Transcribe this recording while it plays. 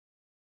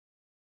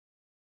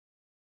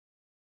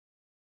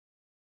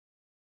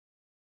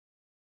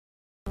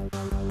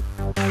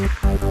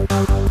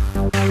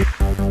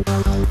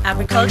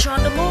Agriculture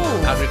on the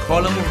move.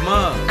 Agricole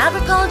mouvement.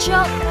 Agriculture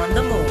on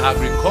the move.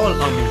 Agricole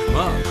en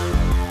mouvement.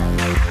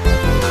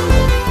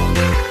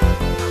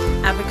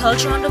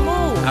 Agriculture on the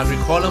move.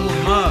 Agricole en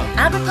mouvement.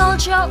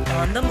 Agriculture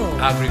on the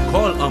move.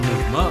 Agricole en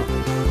mouvement.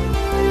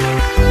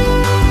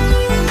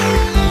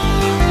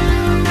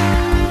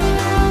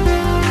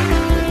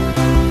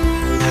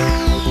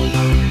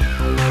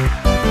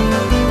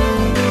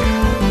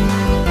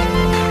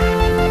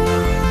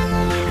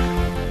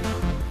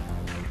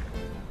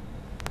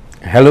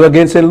 Hello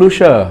again, St.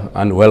 Lucia,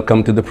 and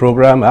welcome to the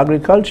program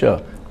Agriculture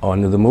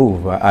on the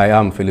Move. I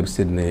am Phillip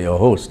Sydney, your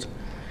host.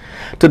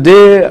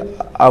 Today,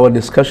 our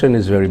discussion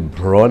is very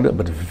broad,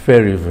 but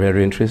very,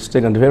 very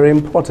interesting and very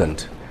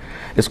important.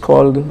 It's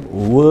called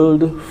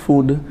World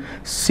Food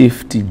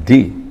Safety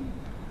Day,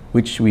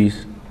 which we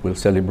will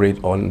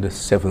celebrate on the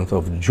 7th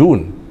of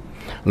June.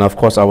 And of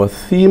course, our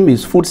theme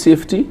is food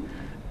safety,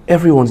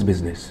 everyone's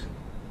business.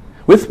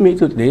 With me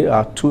today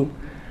are two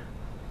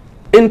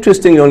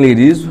interesting young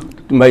ladies.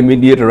 My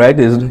immediate right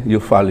is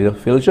Euthalia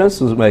Philgence,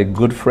 who's my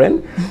good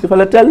friend.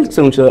 Euthalia, tell us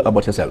something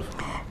about yourself.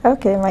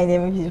 Okay, my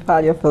name is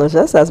Euthalia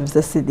Philgence, as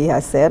Mr. Sydney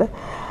has said.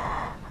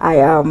 I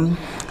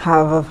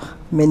have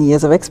many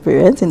years of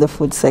experience in the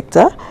food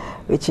sector,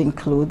 which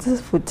includes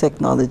food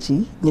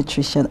technology,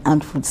 nutrition,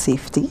 and food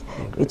safety,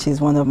 which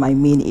is one of my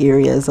main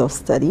areas of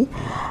study.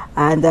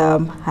 And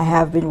I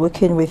have been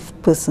working with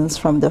persons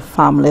from the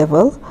farm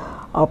level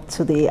up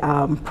to the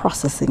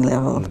processing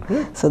level.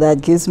 So that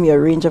gives me a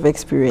range of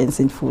experience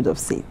in food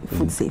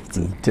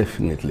safety.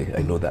 Definitely,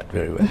 I know that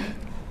very well.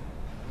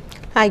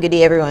 Hi, good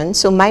day everyone.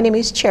 So my name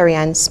is Cherry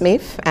Ann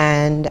Smith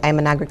and I'm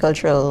an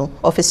agricultural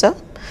officer,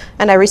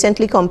 and I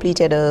recently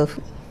completed a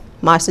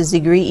master's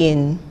degree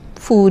in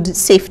food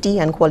safety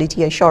and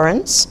quality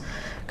assurance.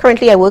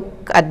 Currently I work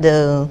at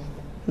the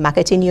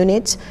marketing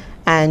unit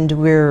and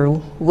we're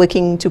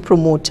working to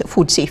promote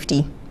food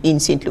safety in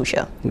St.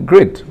 Lucia.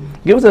 Great.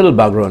 Give us a little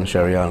background,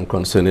 Sharian,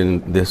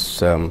 concerning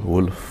this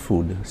World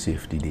Food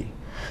Safety Day.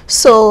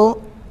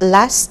 So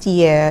last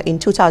year in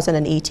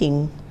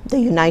 2018, the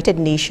United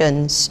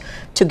Nations,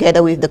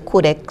 together with the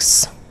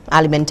Codex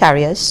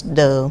Alimentarius,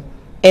 the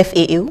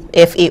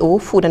FAO,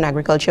 Food and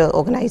Agriculture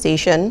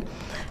Organization,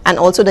 and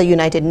also the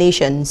United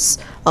Nations,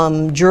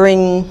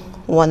 during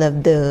one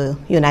of the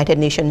United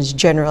Nations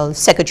General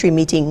Secretary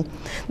meeting,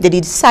 they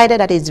decided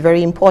that it's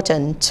very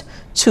important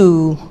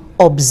to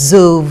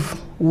observe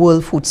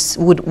World Food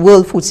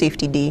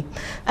Safety Day.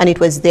 And it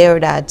was there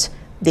that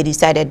they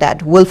decided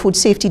that World Food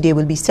Safety Day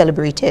will be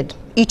celebrated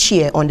each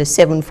year on the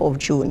 7th of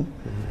June.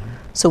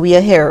 So we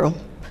are here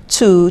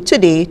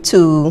today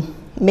to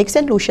make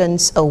St.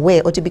 Lucians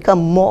aware, or to become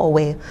more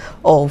aware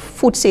of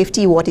food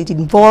safety, what it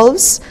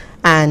involves,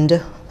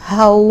 and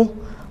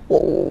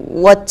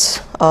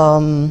what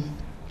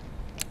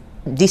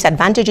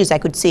disadvantages, I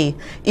could say,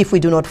 if we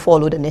do not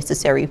follow the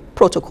necessary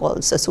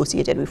protocols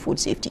associated with food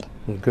safety.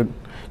 Good.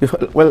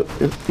 Well,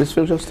 Ms.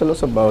 Phil, just tell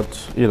us about,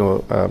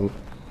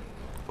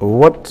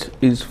 what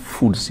is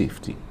food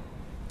safety?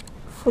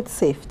 Food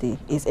safety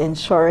is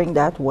ensuring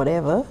that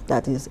whatever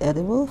that is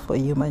edible for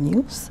human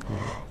use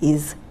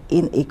is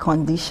in a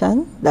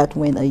condition that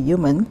when a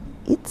human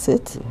eats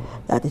it,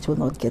 that it will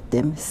not get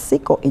them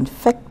sick or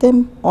infect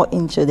them or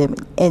injure them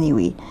in any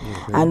way.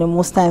 And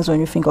most times when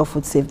we think of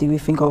food safety, we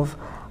think of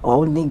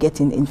only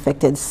getting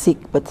infected, sick,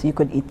 but you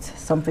could eat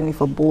something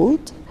with a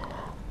bolt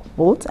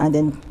and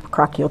then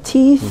crack your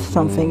teeth,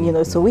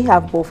 something, so we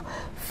have both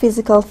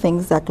physical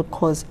things that could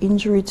cause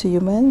injury to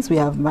humans, we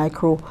have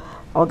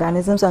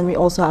microorganisms, and we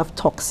also have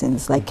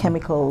toxins like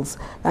chemicals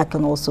that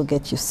can also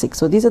get you sick.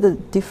 So these are the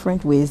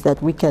different ways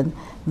that we can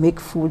make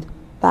food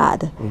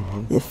bad.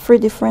 There are 3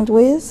 different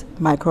ways: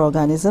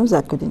 microorganisms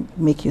that could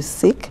make you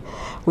sick.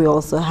 We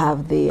also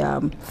have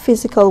the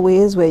physical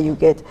ways where you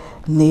get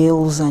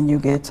nails and you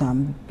get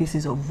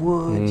pieces of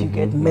wood, you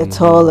get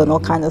metal and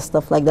all kind of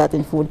stuff like that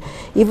in food.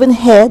 Even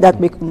hair that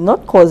may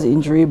not cause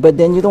injury, but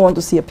then you don't want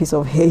to see a piece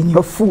of hair in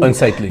your food.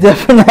 Unsightly.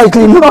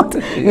 Definitely not.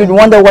 You'd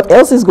wonder what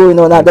else is going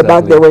on at the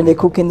back there when they're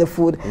cooking the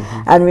food.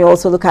 And we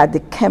also look at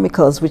the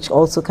chemicals which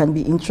also can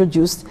be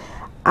introduced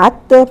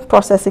at the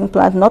processing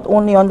plant, not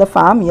only on the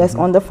farm, yes,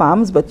 on the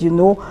farms, but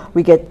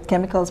we get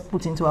chemicals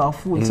put into our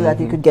food so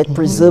that it could get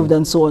preserved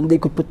and so on. They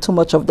could put too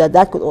much of that.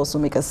 That could also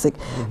make us sick.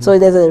 So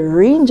there's a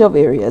range of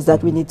areas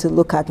that we need to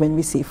look at when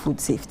we say food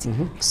safety.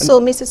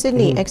 So, Mr.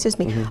 Sydney, excuse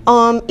me,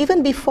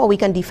 even before we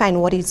can define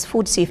what is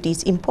food safety,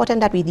 it's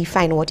important that we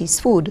define what is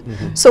food.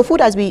 So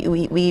food, as we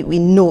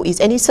know,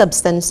 is any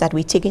substance that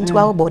we take into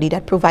our body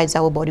that provides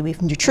our body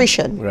with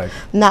nutrition. Right.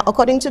 Now,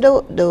 according to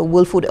the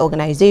World Food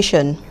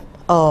Organization,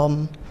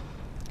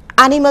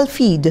 animal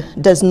feed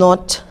does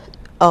not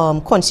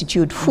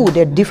constitute food.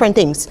 There are different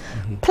things.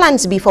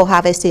 Plants before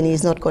harvesting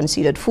is not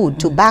considered food.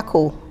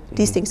 Tobacco,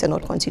 these things are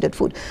not considered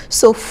food.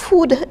 So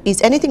food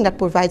is anything that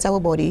provides our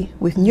body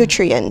with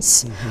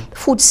nutrients.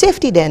 Food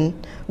safety then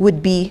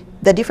would be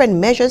the different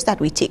measures that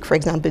we take, for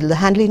example, the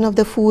handling of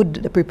the food,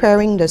 the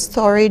preparing, the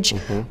storage,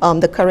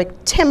 the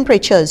correct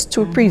temperatures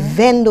to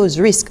prevent those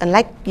risks. And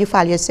like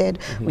Euthalia said,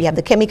 we have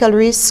the chemical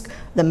risk,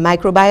 the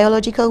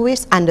microbiological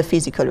risk, and the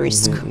physical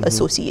risk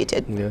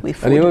associated with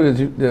food. And you know,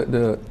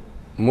 the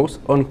most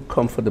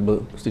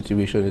uncomfortable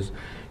situation is,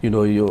 you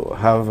know, you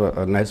have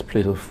a nice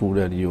plate of food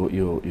and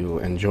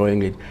you're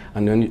enjoying it,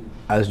 and then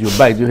as you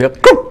bite, you hear,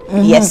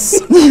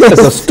 yes, there's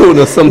a stone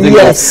or something.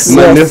 Yes,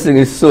 Man, yes. this thing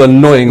is so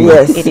annoying.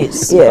 Yes, it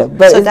is. Yeah,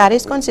 but so that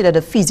is considered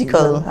a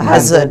physical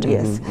hazard.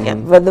 Yes, Yeah.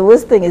 but the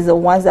worst thing is the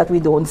ones that we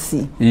don't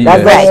see. Yes.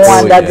 That's the Right.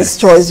 one that yes.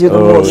 destroys you the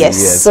Oh, most.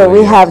 yes. So Oh, we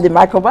yes. have the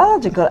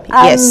microbiological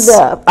Yes.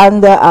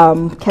 and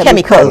the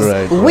chemicals.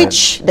 Right.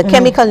 Which the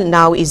chemical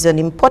now is an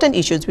important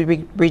issue,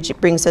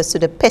 which brings us to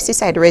the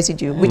pesticide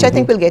residue, which I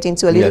think we'll get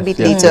into a little Yes, bit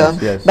yes, later.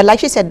 yes, yes. But like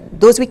she said,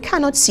 those we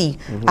cannot see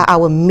are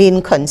our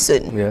main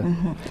concern. Yeah.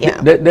 Yeah.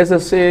 There's a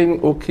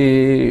saying,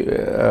 okay,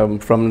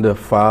 from the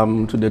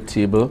farm to the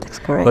table. That's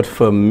correct. But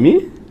for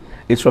me,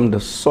 it's from the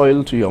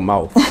soil to your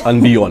mouth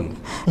and beyond.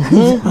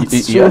 You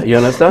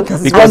understand?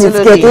 When it's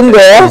getting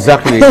there.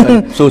 Exactly.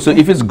 So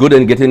if it's good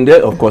and getting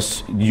there, of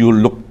course, you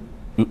look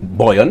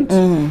buoyant.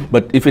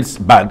 But if it's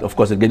bad, of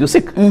course, it gets you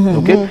sick.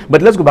 Okay.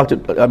 But let's go back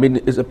to. I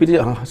mean, it's a pity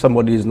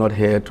somebody is not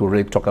here to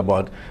really talk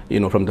about, you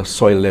know, from the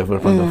soil level,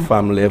 from the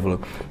farm level,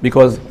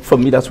 because for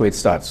me that's where it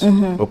starts.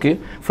 Okay,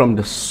 from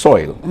the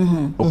soil.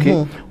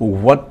 Okay,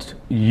 what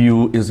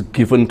is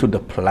given to the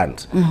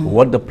plant,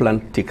 what the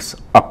plant takes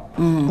up,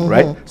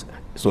 right?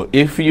 So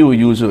if you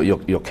use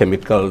your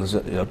chemicals,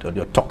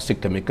 your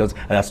toxic chemicals,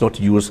 and that's not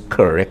used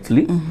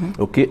correctly,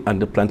 okay,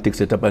 and the plant takes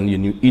it up, and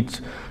you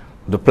eat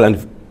the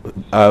plant,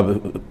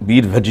 be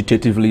it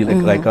vegetatively,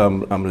 like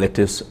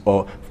lettuce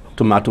or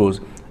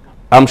tomatoes,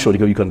 I'm sure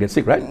you can get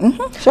sick, right?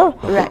 Sure.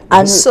 Right.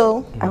 And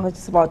So I was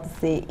just about to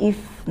say, if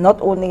not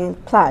only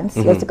plants,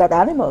 you have to look at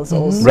animals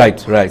also. Right.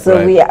 So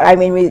right.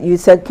 you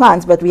said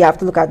plants, but we have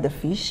to look at the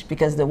fish,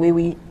 because the way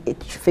we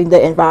feed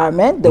the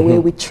environment, the way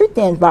we treat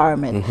the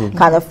environment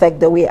can affect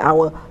the way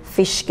our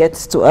fish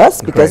gets to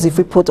us, because Correct. if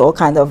we put all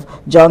kind of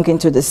junk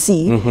into the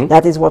sea,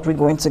 that is what we're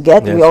going to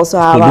get. Yes. We also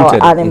have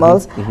Polluted. our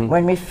animals,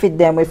 when we feed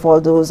them with all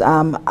those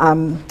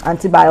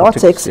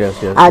antibiotics, Yes,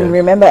 and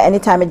remember,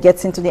 anytime it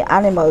gets into the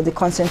animal, the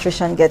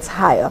concentration gets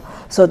higher.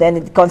 So then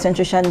the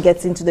concentration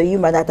gets into the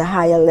human at a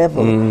higher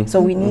level. So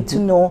we need to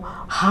know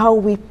how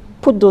we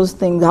put those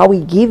things, how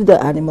we give the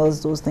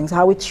animals those things,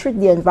 how we treat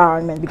the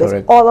environment, because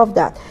Correct. all of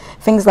that,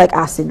 things like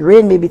acid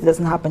rain, maybe it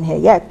doesn't happen here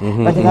yet,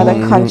 but in other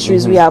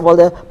countries we have all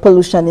the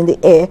pollution in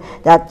the air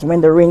that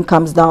when the rain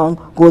comes down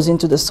goes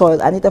into the soil,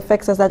 and it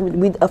affects us that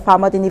a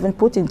farmer didn't even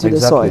put into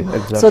the soil.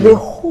 Exactly. So the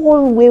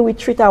whole way we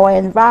treat our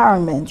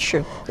environment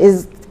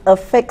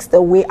affects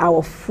the way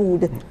our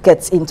food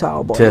gets into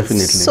our bodies.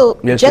 Definitely. So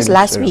Yes, just Phyllis,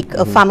 last sure. week,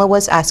 a farmer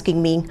was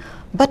asking me,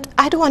 but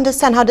I don't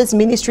understand how this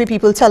ministry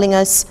people telling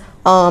us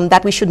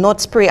that we should not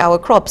spray our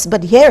crops.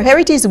 But here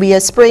it is, we are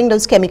spraying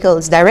those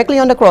chemicals directly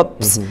on the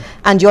crops,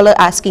 and y'all are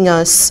asking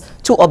us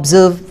to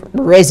observe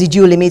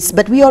residue limits,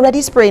 but we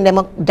already spraying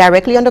them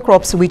directly on the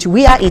crops, which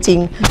we are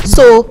eating.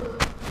 So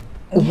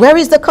where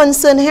is the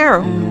concern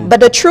here?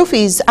 But the truth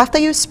is, after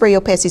you spray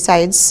your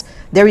pesticides,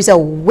 there is a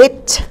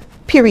wait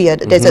period.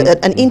 There's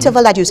an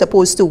interval that you're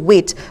supposed to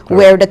wait,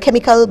 where the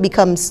chemical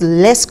becomes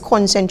less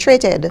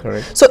concentrated.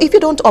 Correct. So if you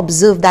don't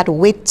observe that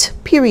wait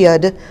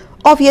period,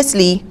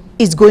 obviously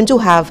it's going to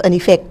have an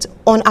effect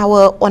on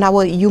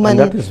our human.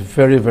 And that is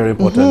very, very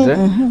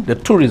important. There are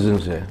two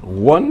reasons there.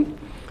 One,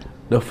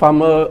 the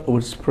farmer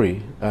will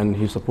spray, and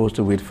he's supposed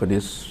to wait for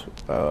this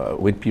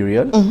wait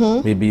period,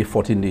 maybe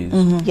 14 days.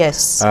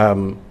 Yes.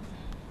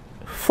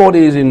 4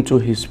 days into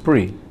his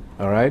spray,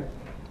 all right,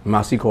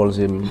 Massey calls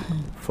him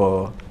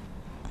for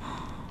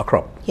a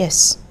crop.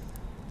 Yes.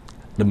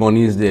 The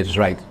money is there, it's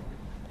right.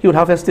 He would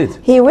harvest it.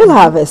 He will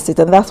harvest it,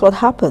 and that's what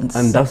happens.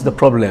 And that's the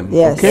problem.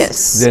 Yes. Okay?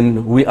 Yes.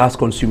 Then we as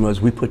consumers,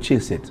 we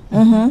purchase it.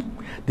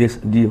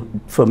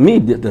 For me,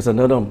 there's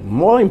another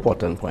more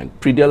important point,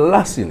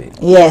 pre-larceny.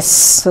 Yes.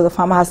 So the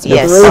farmer has to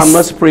Yes. The brace.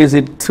 farmer sprays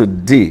it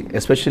today,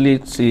 especially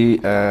say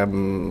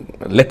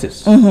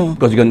lettuce,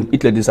 because you can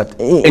eat lettuce at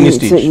any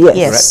stage. yes.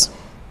 Yes. Right?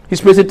 He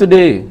sprays it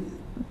today.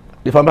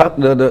 The farmer,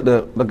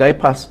 the guy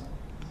passed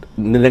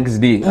the next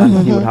day,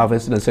 and he will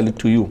harvest it and sell it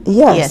to you.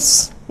 Yes.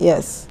 Yes.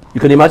 Yes. You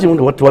can imagine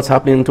what's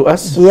happening to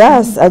us.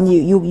 Yes, and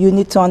you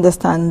need to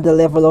understand the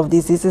level of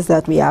diseases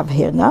that we have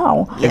here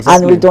now. And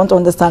Exactly. we don't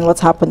understand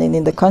what's happening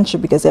in the country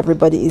because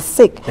everybody is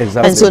sick.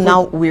 Exactly. And so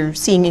now we're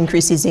seeing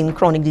increases in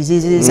chronic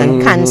diseases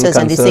and cancers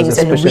and these Cancers, things,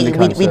 and especially we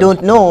cancers.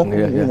 don't know,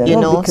 Yeah, yeah. you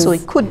know, Because so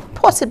it could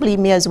possibly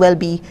may as well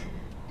be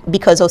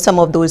because of some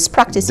of those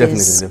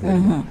practices.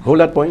 Definitely. Hold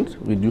that point.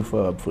 We do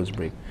for our first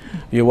break.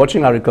 You're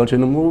watching Agriculture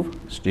in the Move.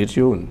 Stay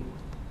tuned.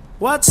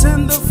 What's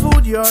in the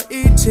food you're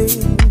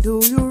eating? Do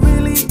you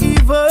really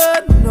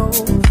even know?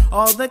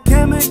 All the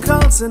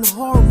chemicals and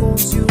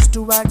hormones used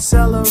to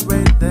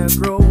accelerate their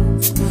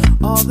growth.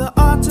 All the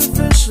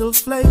artificial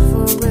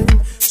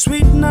flavoring,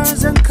 sweeten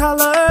sweeteners and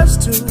colors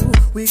too.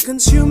 We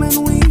consume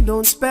and we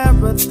don't spare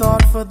a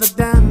thought for the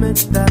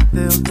damage that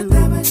they'll do.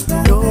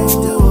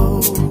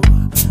 No,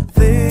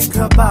 think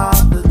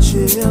about the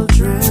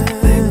children.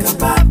 Think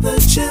about the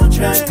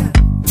children.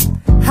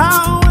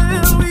 How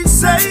will we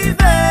save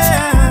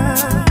them?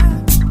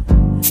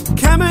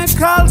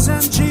 Chemicals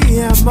and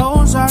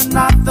GMOs are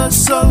not the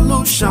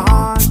solution.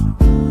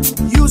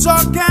 Use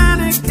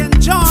organic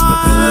and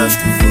join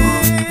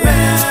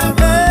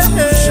revolution.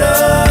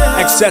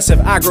 Excessive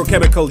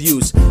agrochemical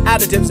use,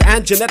 additives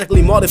and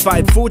genetically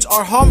modified foods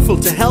are harmful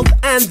to health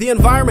and the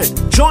environment.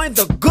 Join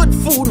the good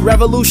food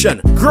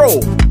revolution.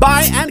 Grow,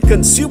 buy and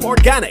consume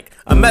organic.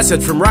 A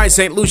message from Rise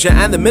St. Lucia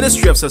and the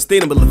Ministry of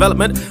Sustainable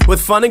Development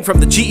with funding from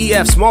the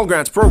GEF Small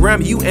Grants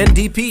Program,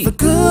 UNDP. The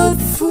good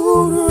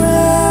food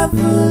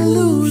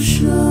revolution.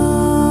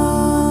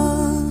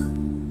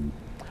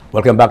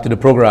 Welcome back to the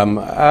program.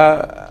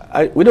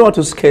 We don't want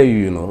to scare you,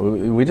 you know.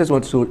 We just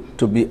want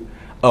to be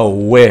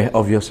aware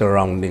of your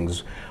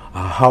surroundings,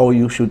 how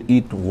you should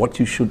eat, what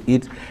you should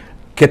eat,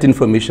 get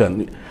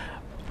information.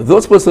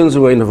 Those persons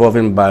who are involved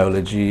in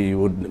biology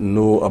would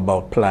know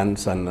about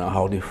plants and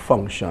how they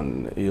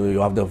function. You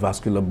have the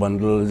vascular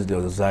bundles, the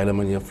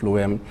xylem and your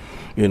phloem,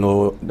 you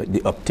know,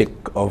 the uptake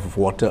of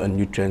water and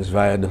nutrients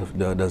via the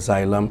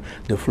xylem.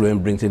 The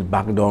phloem brings it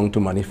back down to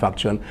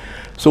manufacture.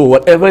 So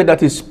whatever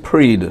that is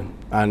sprayed,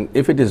 and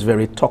if it is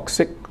very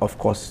toxic, of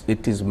course,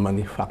 it is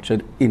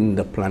manufactured in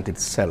the plant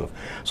itself.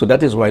 So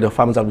that is why the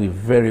farmers have to be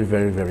very,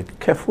 very, very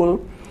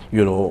careful.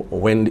 You know,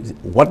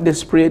 what they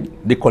spray,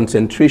 the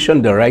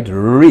concentration, the right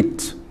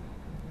rate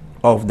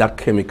of that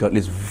chemical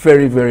is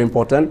very, very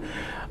important.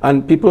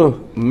 And people,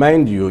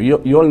 mind you,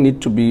 you all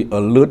need to be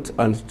alert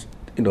and,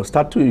 you know,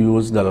 start to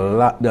use the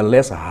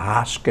less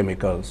harsh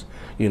chemicals,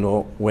 you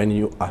know, when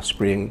you are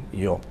spraying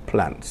your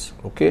plants.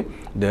 Okay,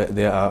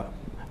 there are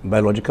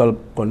biological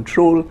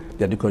control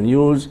that you can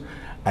use,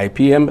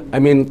 IPM. I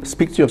mean,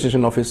 speak to your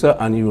extension officer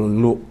and you will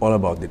know all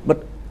about it.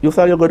 But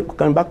Euthalia,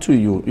 coming back to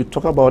you, you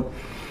talk about,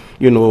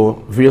 you know,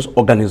 various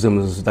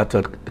organisms that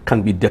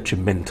can be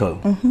detrimental.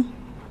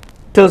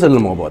 Tell us a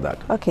little more about that.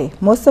 Okay,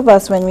 most of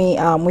us, when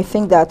we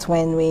think that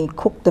when we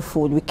cook the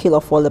food, we kill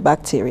off all the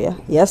bacteria.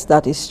 Yes,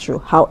 that is true.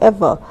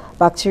 However,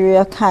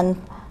 bacteria can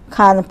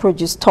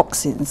produce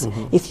toxins.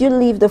 If you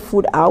leave the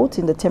food out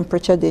in the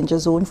temperature danger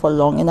zone for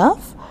long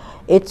enough,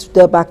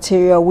 the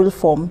bacteria will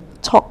form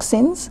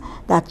toxins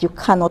that you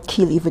cannot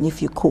kill even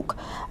if you cook.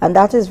 And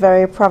that is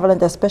very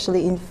prevalent,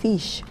 especially in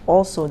fish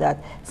also, that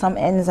some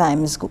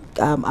enzymes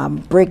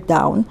break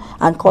down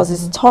and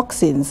causes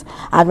toxins.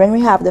 And when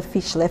we have the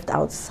fish left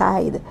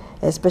outside,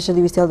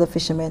 especially we tell the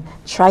fishermen,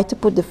 try to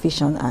put the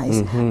fish on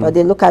ice. But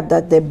they look at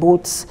that, their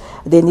boats,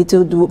 they need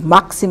to do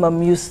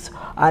maximum use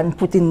and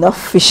put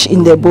enough fish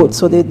in their boat,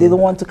 so they don't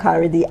want to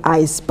carry the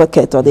ice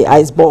bucket or the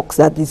ice box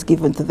that is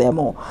given to them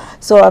all.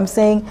 So I'm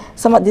saying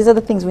these are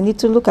the things we need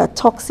to look at.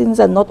 Toxins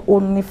are not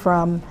only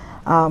from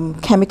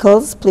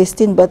chemicals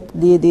placed in, but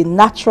the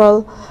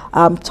natural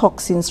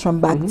toxins from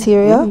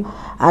bacteria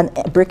and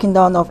breaking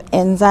down of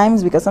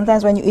enzymes, because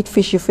sometimes when you eat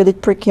fish you feel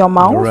it prick your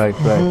mouth.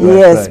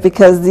 Yes,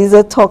 because these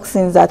are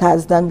toxins that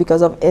has done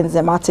because of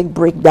enzymatic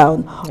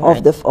breakdown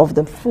of the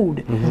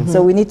food.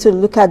 So we need to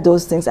look at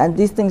those things, and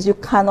these things you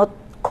cannot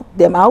cook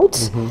them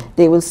out.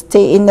 They will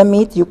stay in the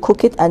meat. You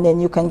cook it and then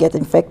you can get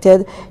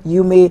infected.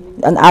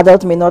 An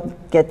adult may not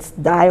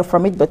die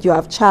from it, but you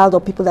have child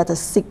or people that are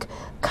sick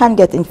can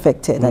get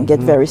infected and get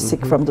very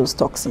sick from those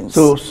toxins.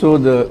 So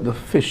the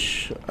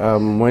fish,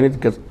 when it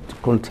gets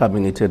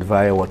contaminated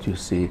via what you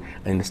see,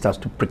 and it starts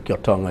to prick your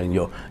tongue and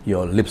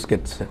your lips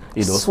get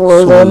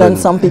swollen, and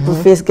some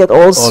people's face get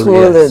all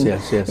swollen.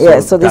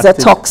 Yes, so these are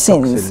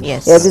toxins.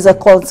 Yes, these are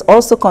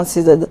also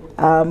considered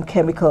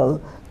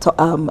chemical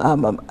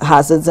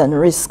hazards and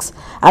risks.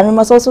 And we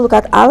must also look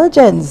at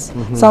allergens.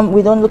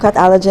 We don't look at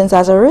allergens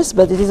as a risk,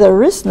 but it is a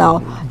risk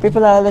now.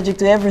 People are allergic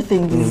to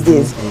everything these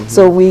days.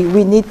 So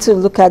we need to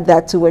look at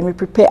that too when we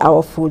prepare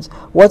our foods.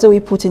 What are we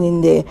putting in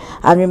there?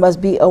 And we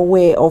must be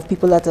aware of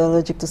people that are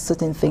allergic to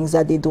certain things,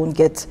 that they don't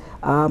get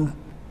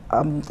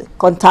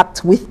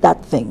contact with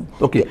that thing.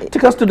 Okay,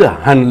 take us to the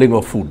handling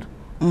of food.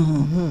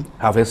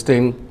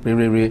 Harvesting,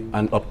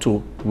 and up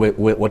to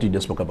what you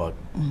just spoke about,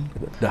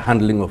 the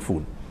handling of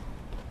food.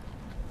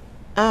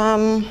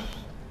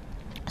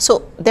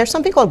 So there's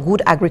something called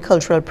good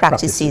agricultural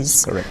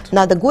practices. Correct.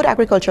 Now the good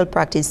agricultural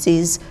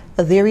practices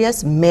are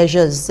various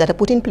measures that are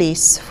put in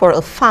place for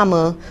a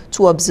farmer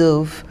to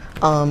observe,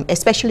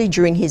 especially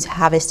during his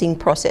harvesting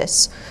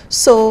process.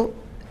 So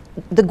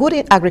the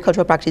good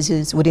agricultural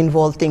practices would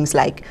involve things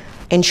like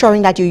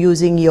ensuring that you're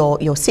using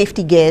your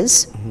safety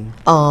gears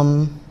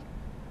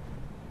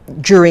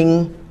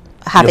during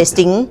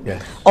harvesting.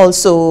 Yes.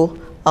 Also,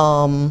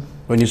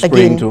 when you're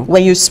spraying too.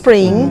 When you're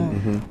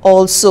spraying,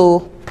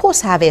 also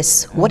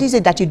post-harvest, what is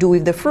it that you do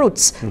with the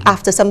fruits?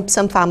 After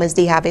some farmers,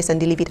 they harvest and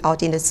they leave it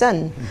out in the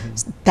sun.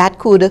 That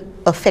could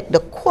affect the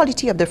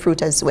quality of the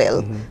fruit as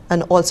well,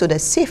 and also the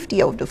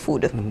safety of the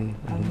food. And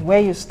where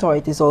you store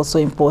it is also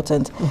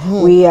important.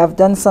 We have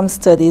done some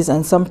studies,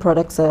 and some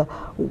products are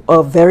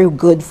very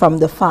good from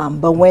the farm,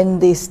 but when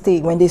they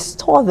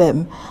store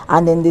them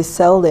and then they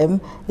sell them,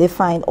 they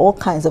find all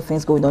kinds of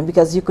things going on,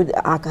 because you could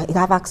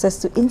have access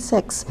to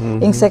insects.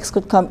 Insects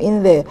could come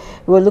in there.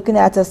 We were looking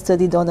at a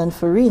study done on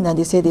farine, and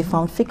they say they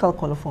found fecal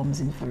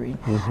coliforms in farine,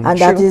 and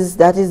that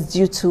is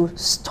due to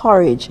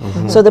storage.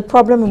 So the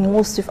problem in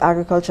most of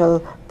agricultural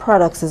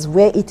products is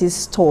where it is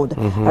stored,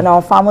 and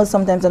our farmers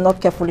sometimes are not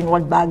careful in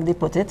what bag they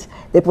put it.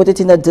 They put it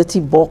in a dirty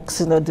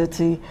box, in a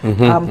dirty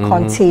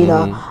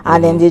container,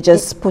 and then they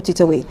just put it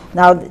away.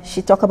 Now,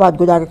 she talked about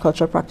good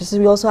agricultural practices.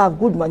 We also have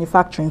good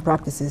manufacturing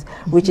practices,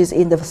 which is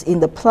in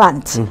the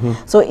plant.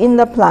 So in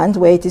the plant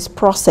where it is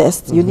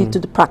processed, you need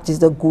to practice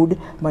the good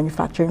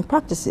manufacturing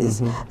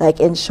practices, like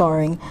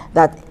ensuring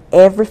that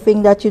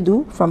everything that you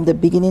do from the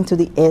beginning to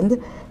the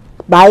end,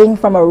 buying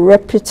from a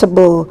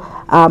reputable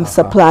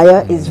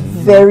supplier is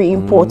very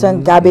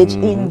important. Garbage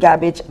in,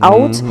 garbage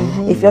out.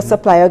 If your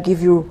supplier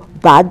give you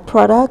bad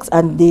products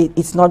and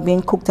it's not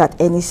being cooked at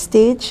any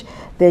stage,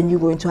 then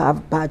you're going to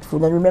have bad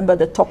food. And remember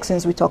the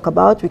toxins we talk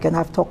about, we can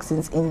have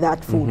toxins in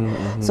that food.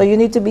 So you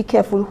need to be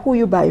careful who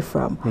you buy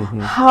from,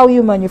 how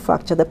you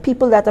manufacture. The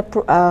people that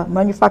are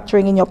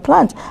manufacturing in your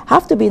plant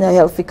have to be in a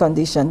healthy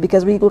condition,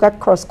 because we look at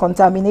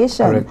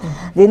cross-contamination.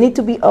 They need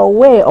to be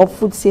aware of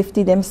food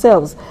safety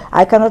themselves.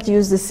 I cannot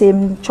use the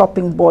same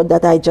chopping board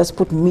that I just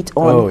put meat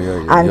on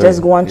and just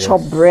go and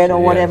chop bread or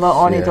whatever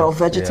on it, or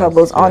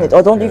vegetables on it,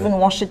 or don't even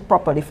wash it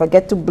properly.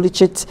 Forget to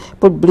bleach it,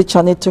 put bleach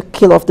on it to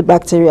kill off the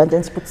bacteria, and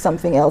then put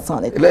something else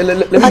on it.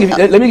 Let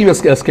me give you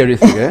a scary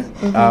thing.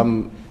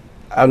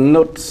 I've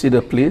not seen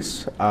a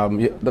place.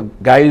 The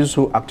guys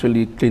who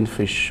actually clean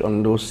fish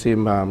on those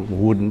same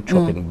wooden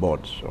chopping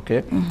boards,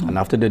 okay? And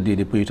after the day,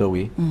 they put it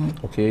away,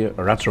 okay?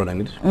 Rats run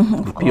on it,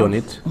 they pee on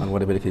it, and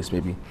whatever the case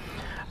may be.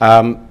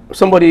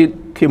 Somebody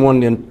came on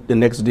the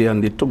next day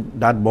and they took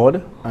that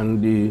board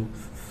and they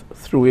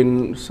threw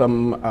in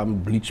some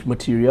bleach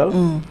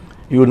material.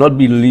 You will not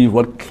believe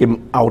what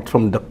came out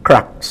from the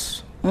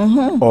cracks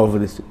of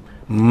this.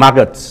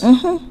 Maggots,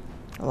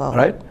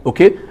 right?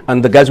 Okay,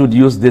 and the guys would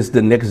use this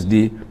the next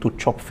day to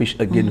chop fish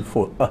again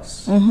for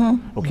us.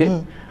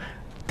 Okay,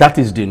 that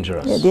is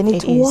dangerous. Yeah, they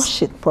need to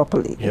wash it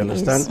properly. You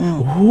understand?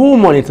 Who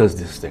monitors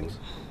these things?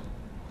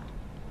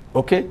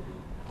 Okay,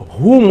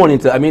 who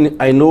monitors? I mean,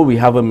 I know we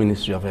have a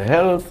Ministry of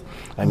Health.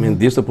 I mean,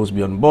 they're supposed to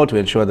be on board to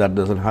ensure that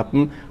doesn't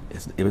happen.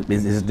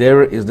 Is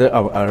there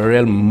a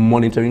real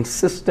monitoring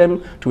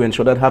system to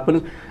ensure that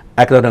happens?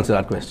 I cannot answer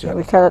that question.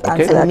 We cannot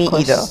answer that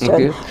question.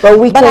 Okay. But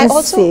we can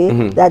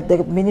say that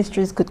the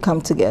ministries could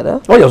come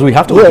together. Oh yes, we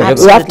have to work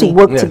together. We have to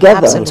work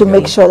together to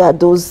make sure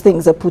that those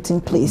things are put in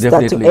place,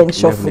 that to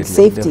ensure food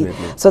safety.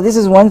 So this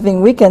is one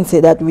thing we can say,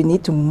 that we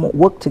need to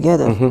work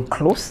together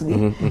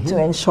closely to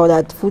ensure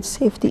that food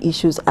safety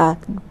issues are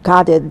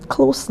guarded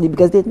closely,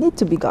 because they need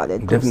to be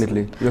guarded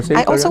closely.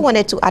 I also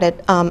wanted to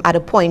add a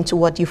point to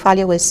what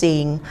Euthalia was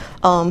saying.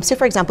 Say,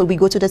 for example, we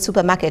go to the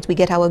supermarket, we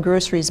get our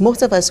groceries.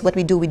 Most of us, what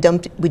we do, we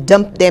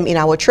dump them in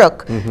our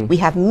truck. We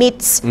have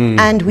meats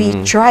and we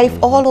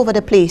drive all over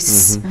the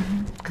place.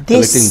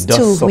 This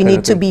too, we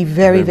need to be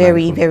very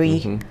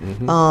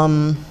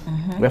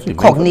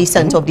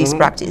cognizant of this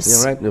practice.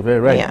 You're right, you're very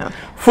right. Yeah.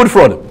 Food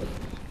fraud.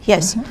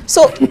 Yes.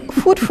 So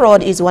food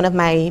fraud is one of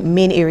my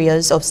main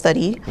areas of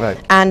study. Right.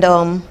 And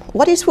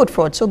what is food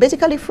fraud? So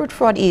basically, food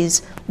fraud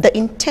is the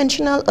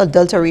intentional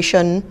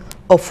adulteration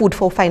of food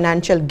for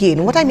financial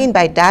gain. What I mean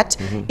by that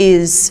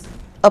is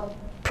a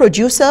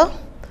producer,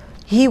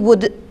 he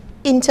would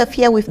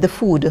interfere with the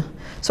food.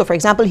 So for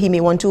example, he may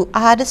want to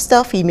add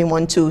stuff, he may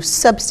want to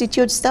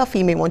substitute stuff,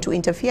 he may want to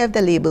interfere with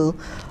the label,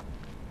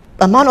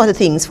 among other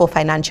things, for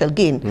financial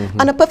gain.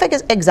 And a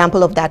perfect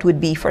example of that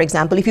would be, for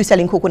example, if you're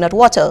selling coconut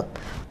water,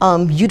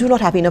 you do not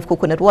have enough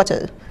coconut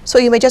water. So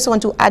you may just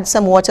want to add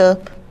some water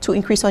to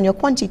increase on your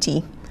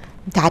quantity.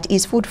 That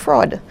is food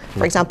fraud.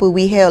 For example,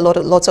 we hear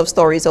lots of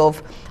stories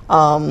of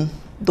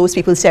those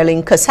people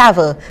selling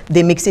cassava,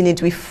 they're mixing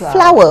it with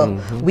flour.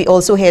 We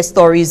also hear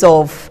stories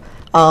of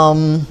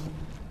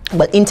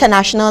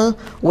international,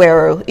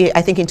 where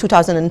I think in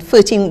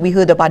 2013 we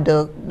heard about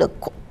the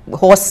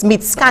horse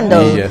meat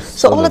scandal.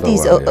 So all of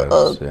these are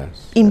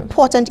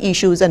important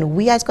issues, and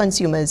we as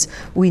consumers,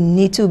 we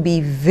need to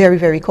be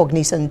very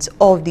cognizant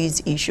of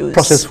these issues.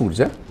 Processed foods,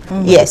 yeah?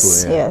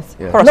 Yes.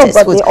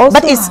 Processed foods.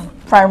 But it's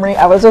primary,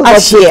 I was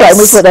also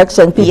primary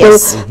production.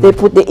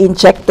 People, they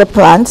inject the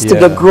plants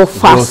to grow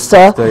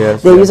faster.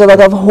 They use a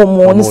lot of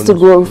hormones to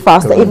grow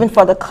faster. Even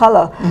for the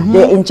color,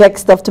 they inject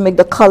stuff to make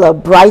the color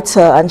brighter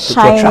and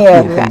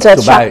shinier, to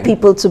attract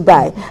people to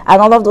buy.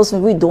 And all of those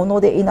things, we don't know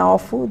they're in our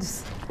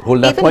foods.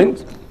 Hold that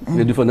point.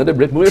 We'll do for another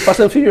break. We'll be fast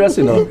and furious,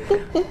 you know.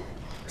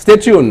 Stay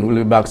tuned. We'll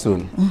be back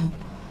soon.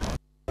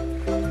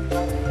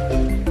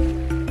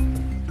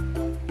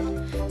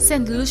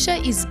 St. Lucia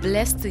is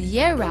blessed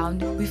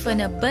year-round with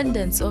an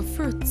abundance of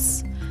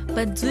fruits.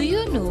 But do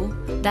you know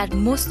that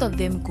most of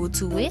them go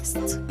to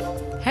waste?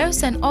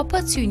 here's an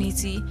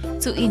opportunity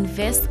to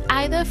invest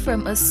either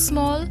from a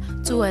small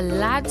to a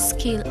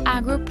large-scale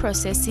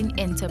agro-processing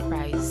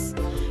enterprise.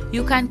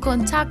 You can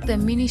contact the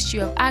Ministry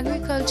of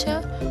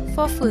Agriculture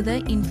for further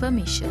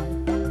information.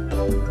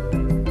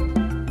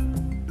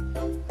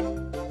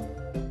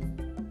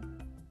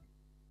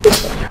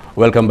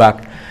 Welcome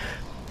back.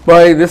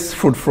 Boy, this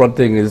food fraud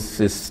thing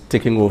is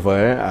taking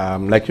over.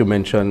 Like you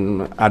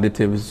mentioned,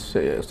 additives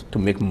to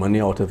make money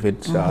out of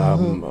it,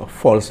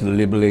 false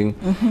labeling,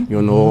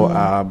 you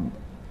know.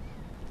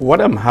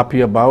 What I'm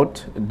happy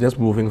about, just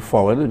moving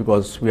forward,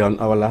 because we're on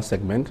our last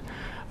segment,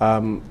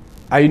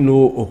 I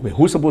know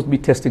who's supposed to be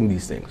testing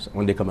these things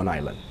when they come on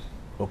island.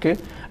 Okay,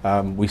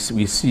 we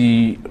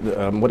see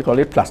what do you call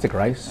it? Plastic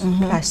rice.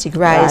 Plastic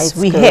rice.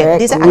 We correct. hear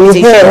these are We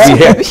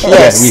accusations. hear.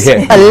 Yes, We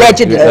hear.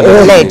 allegedly.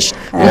 Alleged.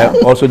 Yeah.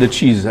 Also the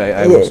cheese,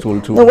 I was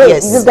told too. No, wait,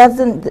 Yes.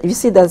 you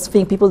see, that's the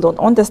thing, people don't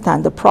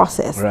understand the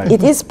process. Right.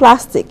 It is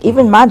plastic.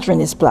 Even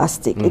margarine is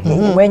plastic.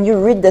 When you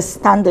read the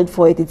standard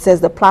for it, it says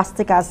the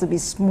plastic has to be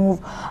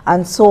smooth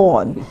and so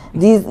on.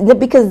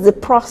 Because the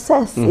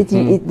process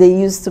they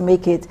use to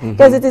make it,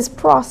 because it is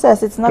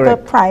processed, it's not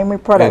Correct. a primary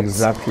product.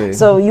 Exactly.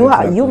 So you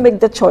Exactly. you make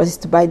the choice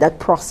to buy that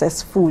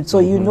processed food. So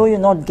you know you're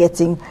not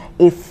getting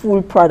a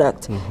full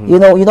product. You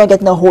know, you're not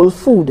getting a whole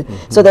food.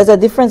 So there's a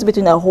difference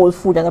between a whole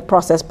food and a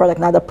processed product.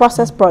 Now the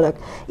processed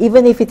product,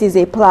 even if it is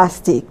a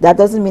plastic, that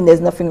doesn't mean there's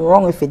nothing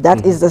wrong with it.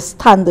 That is the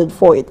standard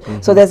for it.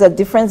 So there's a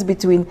difference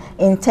between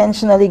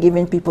intentionally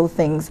giving people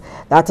things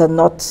that are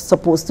not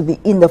supposed to be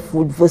in the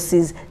food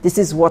versus this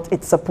is what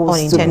it's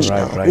supposed to be.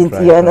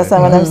 Unintentional. You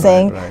understand what I'm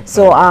saying? Right,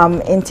 So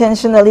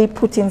intentionally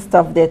putting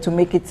stuff there to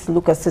make it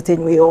look a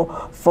certain way or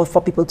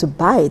for people to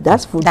buy,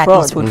 that's food That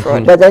fraud. is food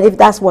fraud. But then if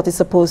that's what it's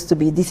supposed to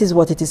be, this is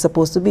what it is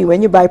supposed to be.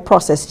 When you buy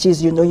processed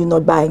cheese, you know you're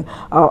not buying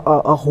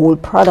a whole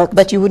product.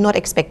 But you would not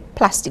expect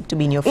plastic to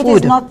be in your It food.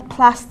 is not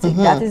plastic.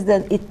 That is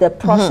the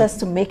process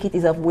to make it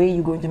is a way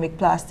you're going to make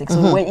plastic.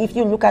 So if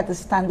you look at the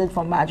standard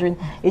for margarine,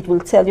 it will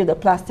tell you the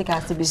plastic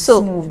has to be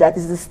smooth. That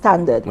is the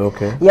standard.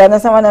 Okay. You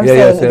understand what I'm Yeah,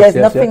 saying? yes, yes, There's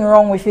yes, nothing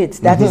wrong with it.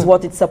 That is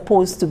what it's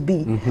supposed to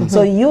be.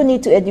 So you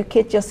need to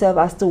educate yourself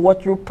as to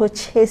what you're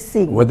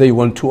purchasing. Whether you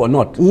want to or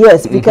not.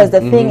 Yes, because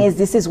the thing is,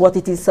 this is what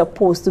it is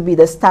supposed to be.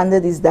 The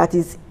standard is that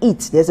is it.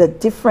 There's a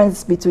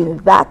difference between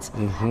that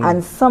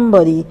and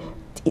somebody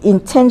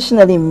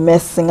intentionally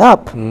messing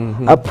up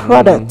a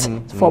product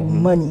for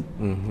money.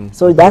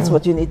 So that's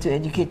what you need to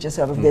educate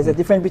yourself. There's a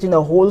difference between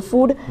a whole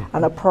food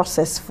and a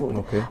processed food.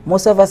 Okay.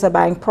 Most of us are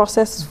buying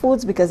processed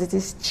foods because it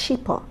is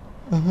cheaper.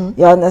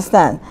 You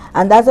understand?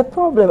 And that's a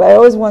problem. I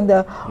always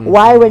wonder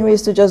why when we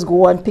used to just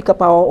go and pick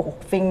up our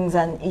things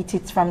and eat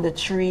it from the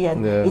tree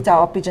and eat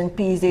our pigeon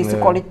peas, they used to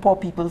call it poor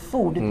people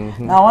food.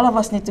 Now all of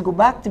us need to go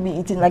back to be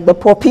eating like the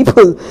poor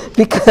people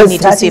because We need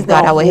to that is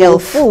safeguard the our whole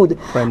health. food.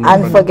 Friendly,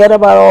 And friendly. forget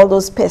about all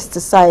those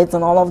pesticides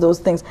and all of those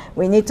things.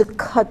 We need to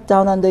cut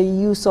down on the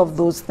use of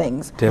those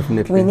things.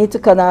 Definitely. We need to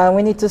cut down,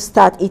 we need to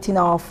start eating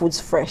our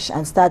foods fresh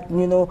and start,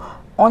 you know,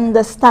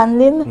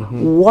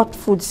 understanding what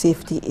food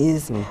safety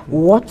is,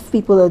 what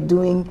people are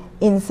doing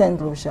in St.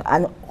 Lucia,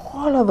 and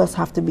all of us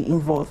have to be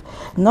involved,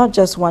 not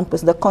just one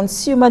person. The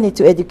consumer need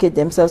to educate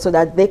themselves so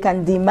that they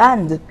can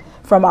demand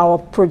from our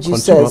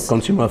producers.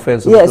 Consumer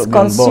affairs. Yes, be on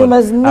board.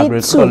 consumers need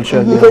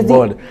Agriculture to. be Because on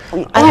board.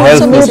 And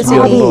Health also, must Mrs. be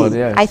on Lee, board,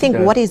 yes, I think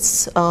yes. what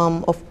is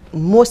of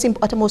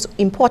uttermost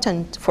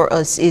important for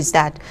us is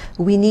that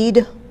we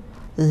need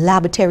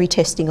laboratory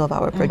testing of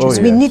our produce.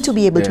 We yes. need to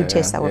be able to Yeah,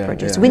 test our yeah,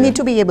 produce. yeah, We yeah. need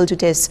to be able to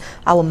test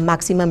our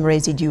maximum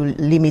residue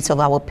limits of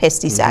our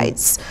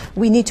pesticides.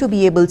 We need to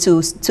be able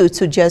to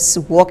just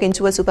walk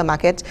into a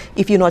supermarket.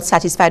 If you're not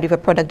satisfied with a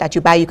product that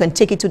you buy, you can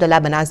take it to the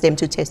lab and ask them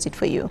to test it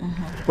for you.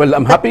 Well,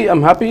 I'm happy.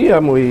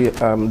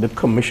 The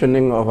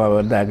commissioning of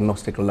our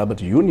diagnostic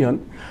laboratory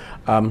union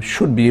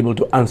should be able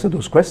to answer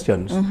those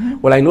questions.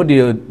 Well, I know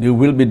they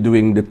will be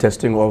doing the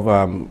testing of,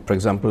 for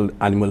example,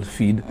 animal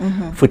feed,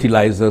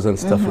 fertilizers and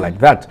stuff like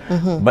that.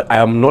 But I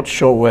am not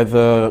sure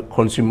whether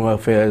Consumer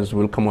Affairs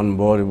will come on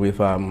board with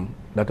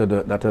that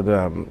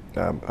other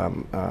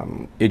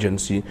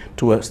agency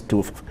to us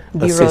to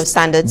Bureau of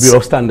Standards. Bureau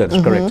of Standards,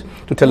 correct.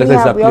 To tell us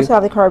exactly. We also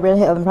have the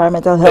Caribbean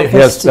Environmental Health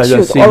Yes,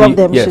 Institute. All of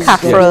them yes, should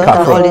yes, get CAFRA,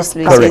 CAFRA, all these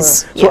correct.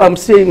 places. So I'm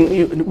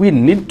saying we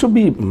need to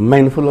be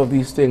mindful of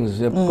these things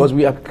because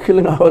we are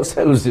killing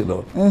ourselves, you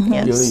know.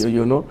 Yes.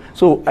 You know.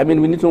 So I mean,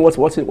 we need to know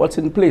what's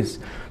in place.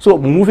 So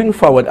moving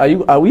forward,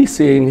 are we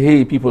saying,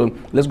 hey, people,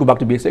 let's go back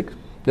to basic.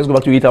 Let's go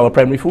back to eat our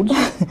primary foods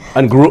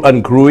and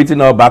grow it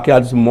in our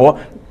backyards more,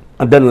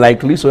 and then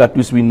likely so that at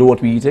least we know what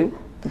we're eating.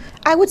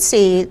 I would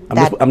say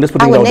that I'm just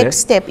putting it our out there. next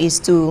step is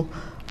to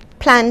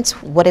plant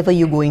whatever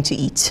you're going to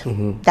eat.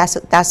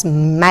 That's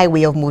my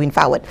way of moving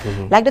forward.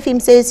 Like the film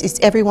says, it's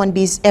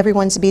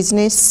everyone's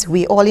business.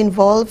 We all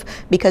involved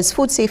because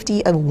food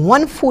safety,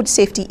 one food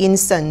safety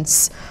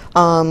instance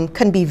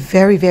can be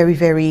very, very,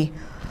 very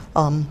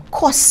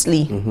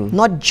costly,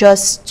 not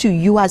just to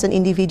you as an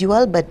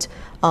individual, but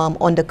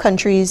on the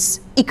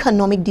country's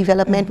economic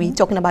development. We're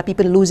talking about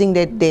people losing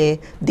their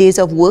days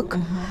of work.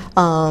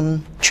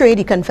 Trade,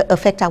 it can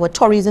affect our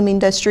tourism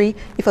industry.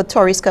 If a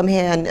tourist come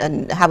here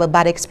and have a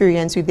bad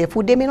experience with their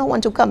food, they may not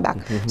want to come back.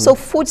 So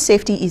food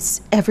safety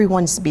is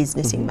everyone's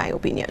business, in my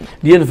opinion.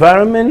 The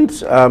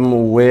environment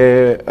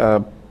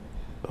where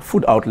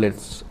food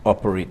outlets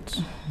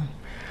operate,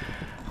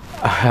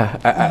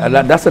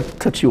 that's a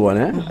touchy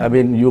one. I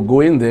mean, you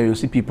go in there, you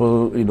see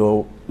people, you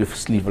know, with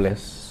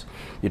sleeveless,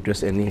 you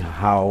dress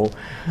anyhow.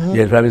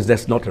 The environment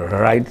that's not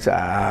right.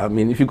 I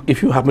mean,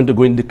 if you happen to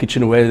go in the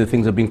kitchen where the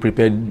things are being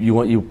prepared,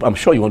 I'm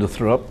sure you want to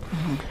throw up.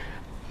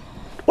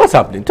 What's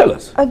happening? Tell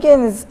us.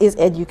 Again, is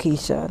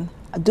education.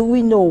 Do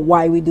we know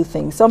why we do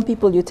things? Some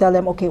people, you tell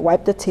them, okay,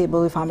 wipe the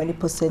table with how many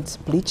percent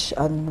bleach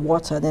and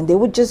water, then they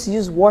would just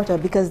use water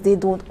because they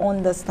don't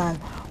understand.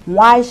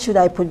 Why should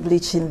I put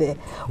bleach in there?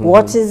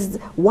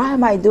 Why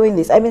am I doing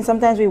this? I mean,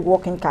 sometimes we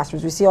walk in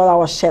classrooms, we see all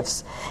our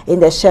chefs in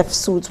their chef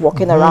suits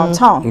walking around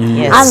town.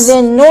 And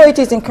they know it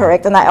is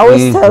incorrect. And I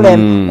always tell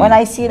them, when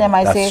I see them,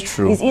 I say,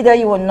 it's either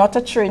you are not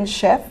a trained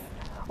chef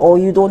or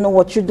you don't know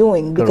what you're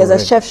doing, because a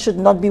chef should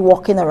not be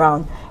walking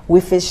around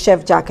with his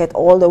chef jacket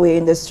all the way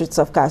in the streets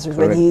of Castries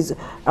when he's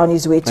on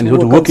his way to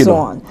work and so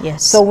on.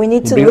 So we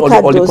need to look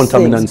at those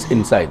contaminants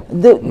inside.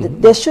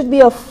 There should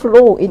be a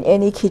flow in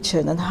any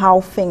kitchen and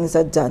how things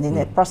are done. In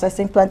a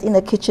processing plant, in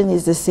a kitchen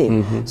is the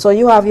same. So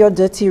you have your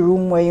dirty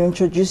room where you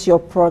introduce your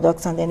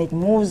products and then it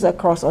moves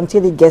across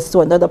until it gets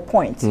to another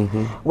point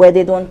where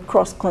they don't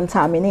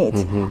cross-contaminate.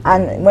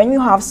 And when you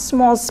have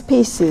small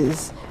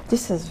spaces,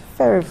 this is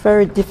very,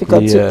 very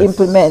difficult to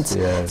implement.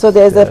 So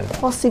there's a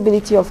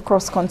possibility of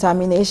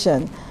cross-contamination.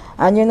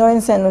 And you know, in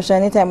St. Lucia,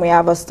 anytime we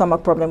have a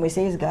stomach problem, we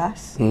say it's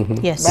gas.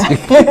 Yes.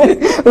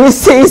 We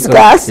say it's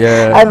gas.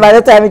 And by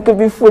the time it could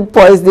be food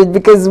poisoning,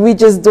 because we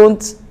just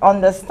don't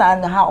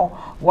understand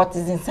what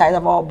is inside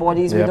of our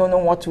bodies. We don't know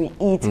what we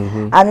eat.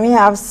 And we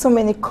have so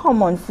many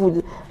common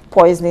food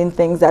poisoning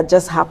things that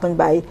just happen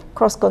by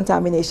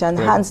cross-contamination,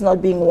 hands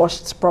not being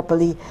washed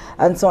properly,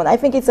 and so on. I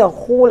think it's a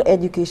whole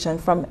education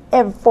for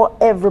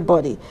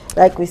everybody.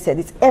 Like we said,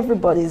 it's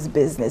everybody's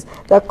business.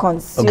 The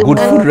consumer, a good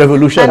food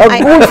revolution. A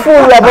good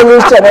food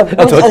revolution, a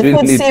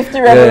food safety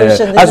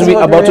revolution. As we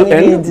about to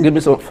end, give me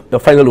some the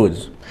final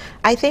words.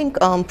 I think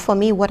for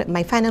me, what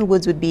my final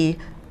words would be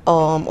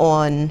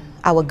on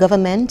our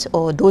government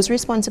or those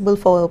responsible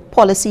for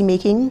policy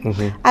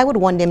making. I would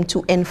want them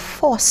to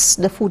enforce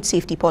the food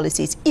safety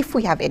policies if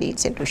we have any in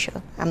St.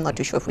 Lucia. I'm not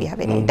too sure if we have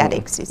any that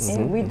exists.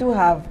 We do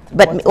have.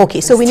 But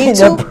okay, so we need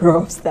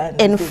to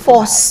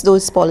enforce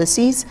those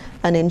policies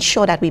and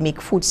ensure that we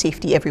make food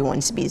safety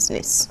everyone's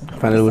business.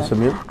 Final words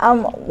from you?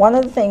 One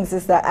of the things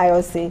is that I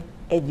always say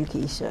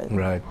education.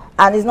 Right.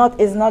 And it's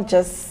not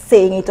just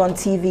saying it on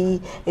TV.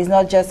 It's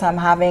not just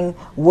having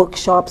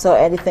workshops or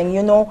anything.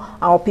 You know,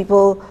 our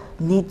people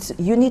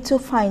you need to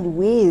find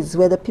ways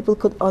where the people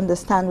could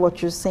understand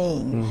what you're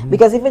saying.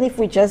 Because even if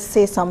we just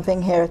say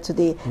something here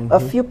today, a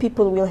few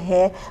people will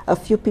hear, a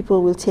few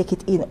people will take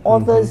it in.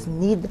 Others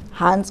need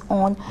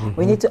hands-on.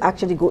 We need to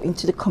actually go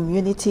into the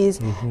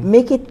communities,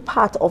 make it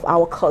part of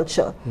our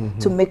culture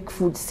to make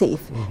food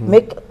safe.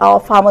 Make our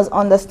farmers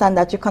understand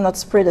that you cannot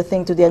spray the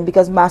thing today, and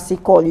because Massey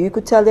call you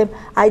could tell them,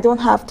 I don't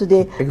have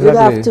today, you'll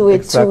have to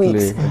wait 2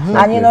 weeks.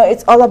 And you know,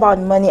 it's all about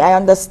money, I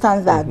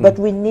understand that, but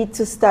we need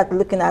to start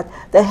looking at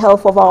the health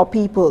of our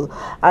people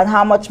and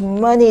how much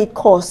money it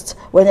costs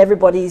when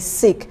everybody is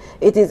sick.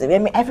 I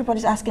mean,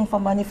 everybody's asking for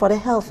money for the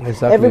health.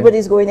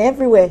 Everybody's going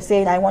everywhere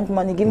saying, I want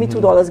money, give me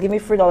 $2, give me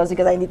 $3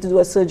 because I need to do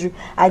a surgery,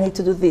 I need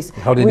to do this.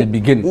 How did it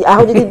begin?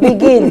 How did it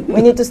begin?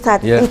 We need to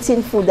start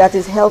eating food that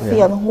is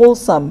healthy and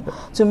wholesome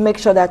to make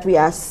sure that we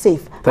are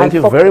safe. Thank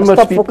you very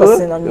much, people.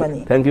 Focusing on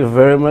money. Thank you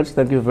very much.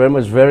 Thank you very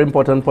much. Very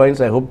important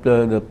points. I hope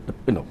the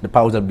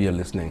powers that be are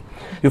listening.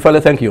 Euthalia,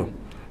 thank you.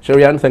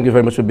 Sherian, thank you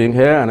very much for being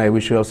here, and I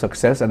wish you all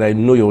success, and I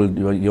know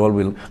you all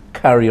will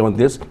carry on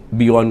this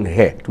beyond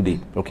here today,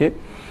 okay?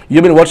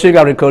 You've been watching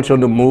Agriculture on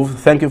the Move.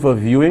 Thank you for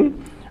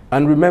viewing,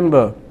 and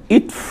remember,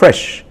 eat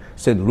fresh,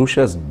 St.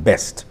 Lucia's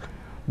best.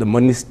 The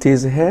money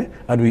stays here,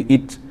 and we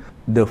eat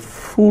the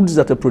foods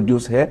that are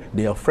produced here.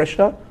 They are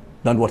fresher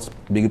than what's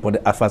being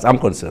imported, as far as I'm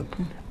concerned.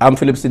 I'm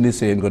Phillip Sydney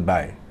saying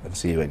goodbye, and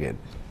see you again.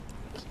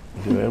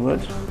 Thank you very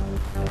much.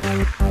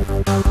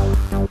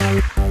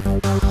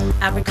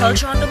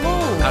 Agriculture on the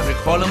Move.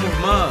 Agricole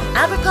mouvement.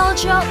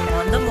 Agriculture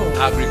on the Move.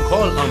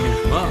 Agricole en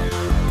mouvement.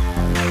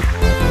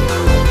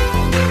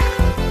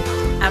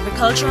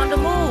 Agriculture on the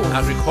Move.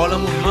 Agricole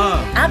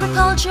mouvement.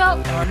 Agriculture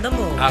on the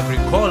Move.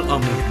 Agricole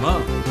en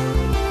mouvement.